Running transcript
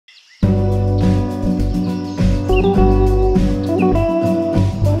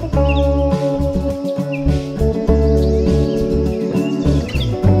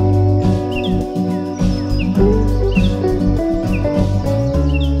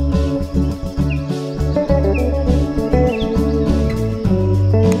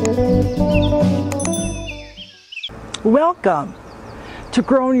to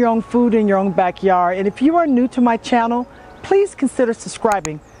growing your own food in your own backyard. And if you are new to my channel, please consider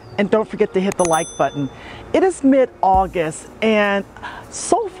subscribing and don't forget to hit the like button. It is mid-August and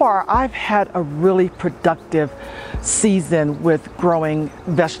so far I've had a really productive season with growing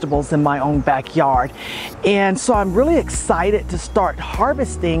vegetables in my own backyard. And so I'm really excited to start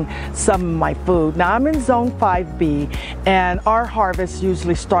harvesting some of my food. Now I'm in zone 5B and our harvest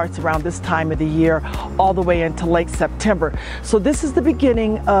usually starts around this time of the year all the way into late September. So this is the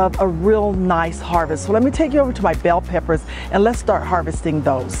beginning of a real nice harvest. So let me take you over to my bell peppers and let's start harvesting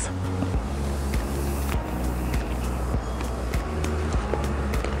those.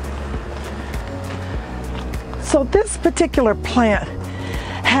 So this particular plant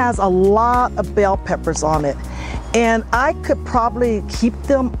has a lot of bell peppers on it, and I could probably keep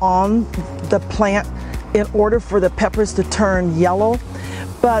them on the plant in order for the peppers to turn yellow,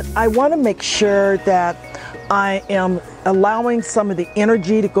 but I want to make sure that I am allowing some of the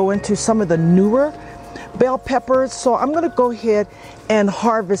energy to go into some of the newer bell peppers. So I'm going to go ahead and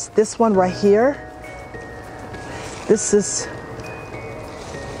harvest this one right here. This is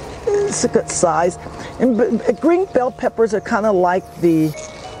a good size. And green bell peppers are kind of like the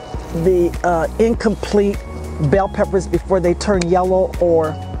incomplete bell peppers before they turn yellow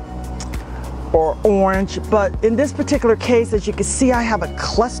or orange. But in this particular case, as you can see, I have a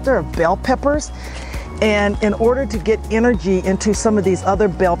cluster of bell peppers. And in order to get energy into some of these other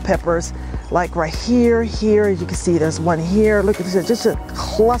bell peppers, like right here, as you can see, there's one here. Look at this, just a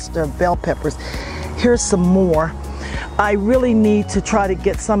cluster of bell peppers. Here's some more. I really need to try to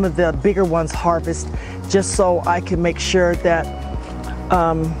get some of the bigger ones harvested just so I can make sure that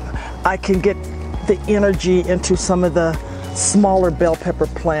I can get the energy into some of the smaller bell pepper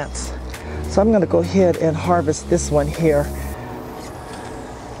plants. So I'm going to go ahead and harvest this one here.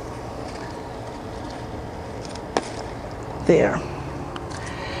 There.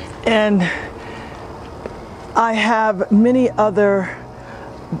 And I have many other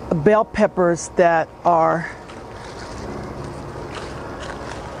bell peppers that are,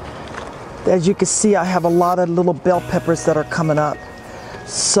 as you can see, I have a lot of little bell peppers that are coming up.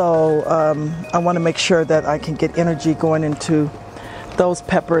 So I want to make sure that I can get energy going into those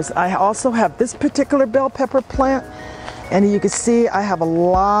peppers. I also have this particular bell pepper plant, and you can see I have a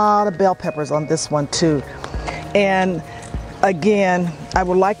lot of bell peppers on this one too. And again, I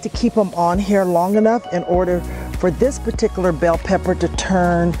would like to keep them on here long enough in order for this particular bell pepper to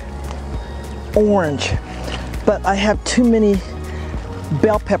turn orange. But I have too many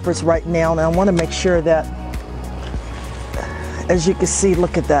bell peppers right now, and I want to make sure that, as you can see,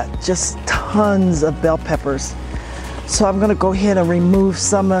 look at that, just tons of bell peppers. So I'm going to go ahead and remove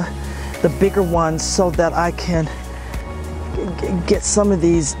some of the bigger ones so that I can get some of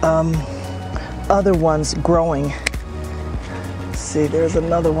these other ones growing. Let's see, there's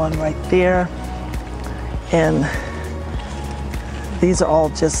another one right there, and these are all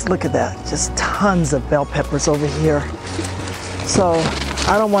just, look at that, just tons of bell peppers over here. So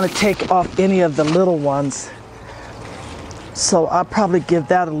I don't want to take off any of the little ones. So I'll probably give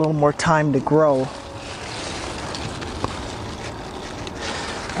that a little more time to grow.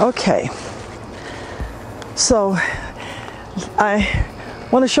 Okay. So I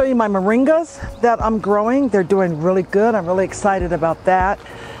want to show you my moringas that I'm growing. They're doing really good. I'm really excited about that.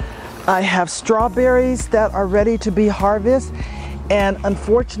 I have strawberries that are ready to be harvested, and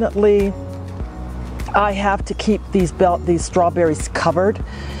unfortunately I have to keep these strawberries covered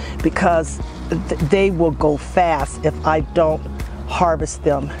because they will go fast if I don't harvest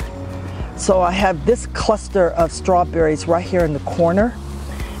them. So I have this cluster of strawberries right here in the corner,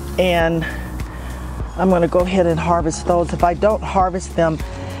 and I'm going to go ahead and harvest those. If I don't harvest them,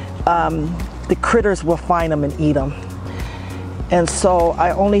 the critters will find them and eat them. And so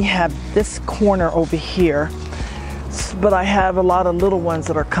I only have this corner over here, but I have a lot of little ones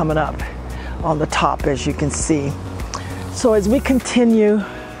that are coming up on the top, as you can see. So as we continue,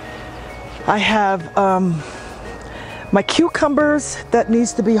 I have my cucumbers that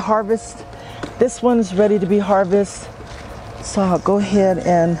needs to be harvested. This one's ready to be harvested. So I'll go ahead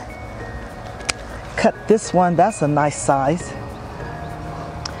and cut this one. That's a nice size.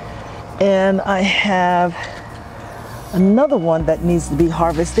 And I have another one that needs to be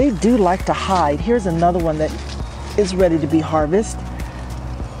harvested. They do like to hide. Here's another one that is ready to be harvested.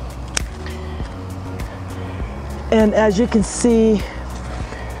 And as you can see,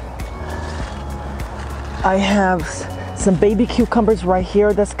 I have some baby cucumbers right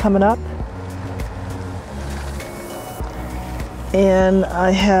here that's coming up. And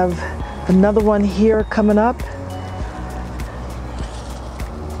I have another one here coming up.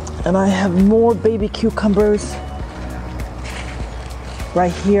 And I have more baby cucumbers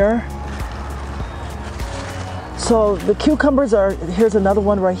right here. So the cucumbers are, here's another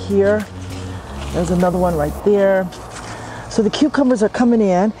one right here. There's another one right there. So the cucumbers are coming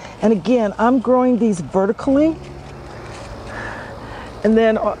in. And again, I'm growing these vertically. And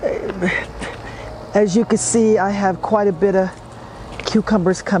then as you can see, I have quite a bit of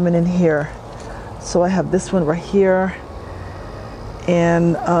cucumbers coming in here. So I have this one right here,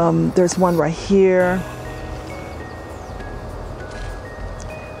 and there's one right here.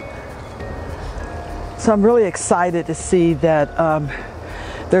 So I'm really excited to see that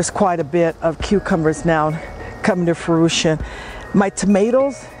there's quite a bit of cucumbers now coming to fruition. My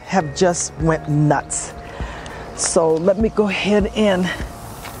tomatoes have just went nuts. So let me go ahead and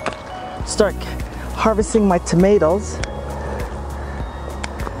start harvesting my tomatoes.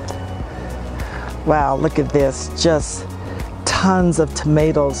 Wow, look at this, just tons of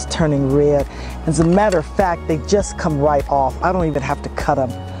tomatoes turning red. As a matter of fact, they just come right off. I don't even have to cut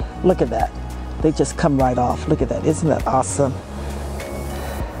them. Look at that. They just come right off. Look at that. Isn't that awesome?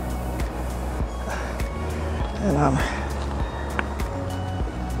 And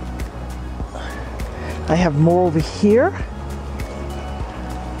I have more over here.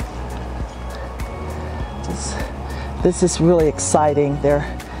 This is really exciting. They're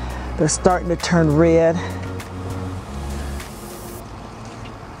starting to turn red.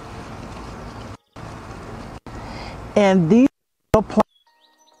 And these plants,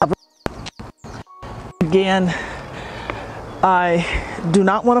 again, I do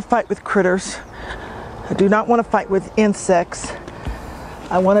not want to fight with critters. I do not want to fight with insects.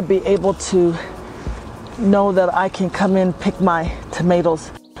 I want to be able to know that I can come in, pick my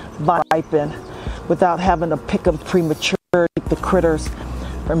tomatoes ripen without having to pick them premature, keep the critters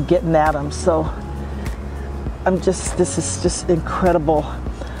from getting at them. So this is just incredible.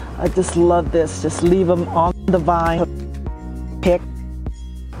 I just love this. Just leave them on the vine, pick.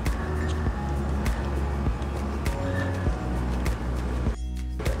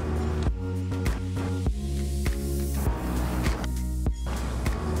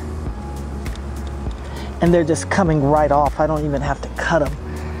 And they're just coming right off. I don't even have to cut them.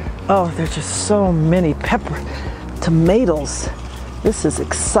 Oh, there's just so many tomatoes. This is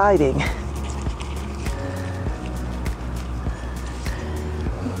exciting.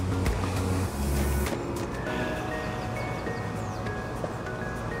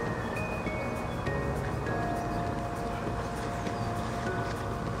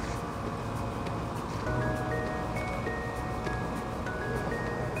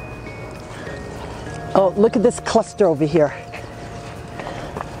 Oh, look at this cluster over here.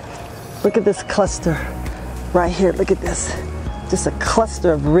 Look at this cluster right here. Look at this. Just a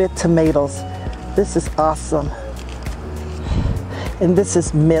cluster of red tomatoes. This is awesome. And this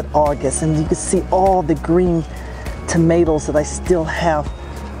is mid-August, and you can see all the green tomatoes that I still have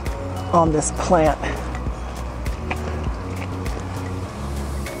on this plant.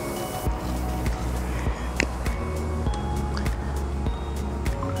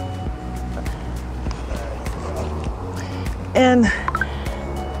 And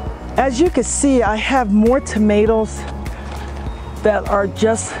as you can see, I have more tomatoes that are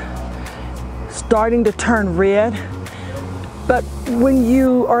just starting to turn red. But when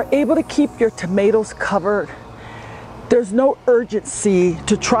you are able to keep your tomatoes covered, there's no urgency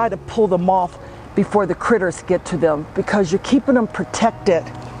to try to pull them off before the critters get to them, because you're keeping them protected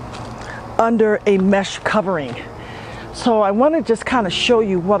under a mesh covering. So I want to just kind of show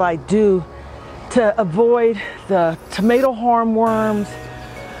you what I do to avoid the tomato hornworms,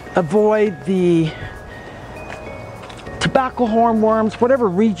 avoid the tobacco hornworms, whatever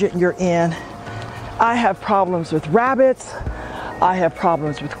region you're in. I have problems with rabbits, I have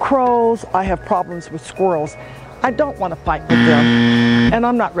problems with crows, I have problems with squirrels. I don't want to fight with them, and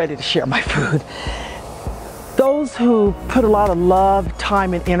I'm not ready to share my food. Those who put a lot of love,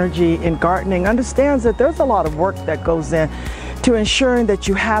 time, and energy in gardening understands that there's a lot of work that goes in to ensuring that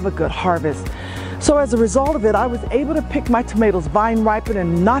you have a good harvest. So as a result of it, I was able to pick my tomatoes vine ripen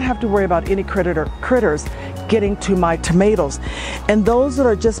and not have to worry about any critters getting to my tomatoes. And those that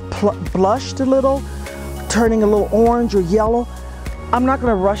are just blushed a little, turning a little orange or yellow, I'm not going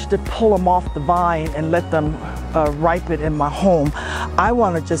to rush to pull them off the vine and let them ripen in my home. I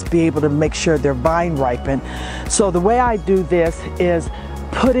want to just be able to make sure they're vine ripen. So the way I do this is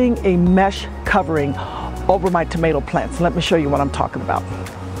putting a mesh covering over my tomato plants. Let me show you what I'm talking about.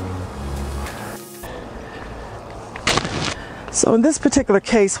 So in this particular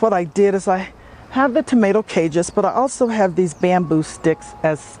case, what I did is I have the tomato cages, but I also have these bamboo sticks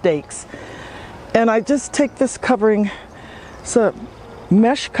as stakes. And I just take this covering, it's a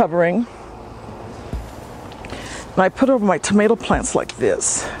mesh covering, and I put it over my tomato plants like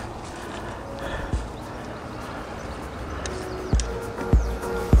this.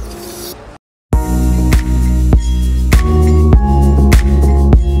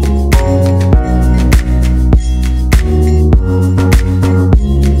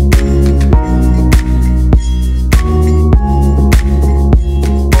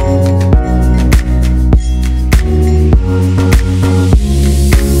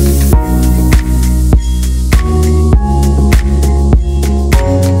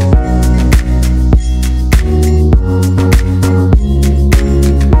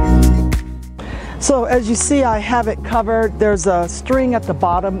 So as you see, I have it covered. There's a string at the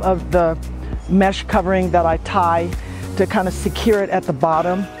bottom of the mesh covering that I tie to kind of secure it at the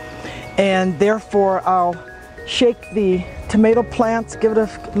bottom. And therefore I'll shake the tomato plants, give it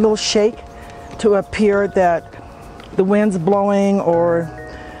a little shake to appear that the wind's blowing or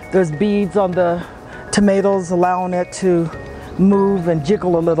there's beads on the tomatoes allowing it to move and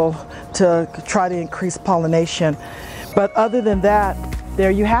jiggle a little to try to increase pollination. But other than that,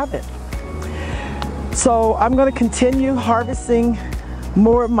 there you have it. So I'm going to continue harvesting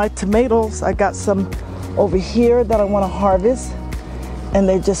more of my tomatoes. I got some over here that I want to harvest, and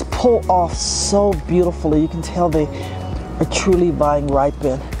they just pull off so beautifully. You can tell they are truly vine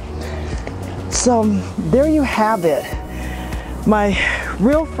ripened. So there you have it, my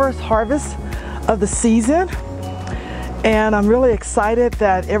real first harvest of the season, and I'm really excited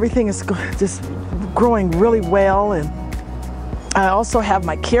that everything is just growing really well. And I also have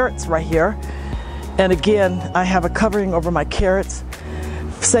my carrots right here. And again, I have a covering over my carrots,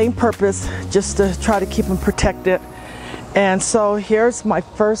 same purpose, just to try to keep them protected. And so here's my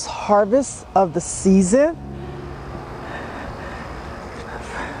first harvest of the season.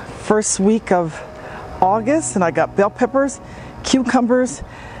 First week of August, and I got bell peppers, cucumbers,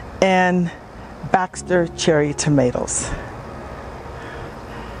 and Baxter cherry tomatoes.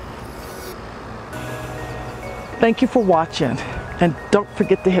 Thank you for watching, and don't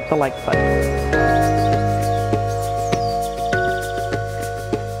forget to hit the like button.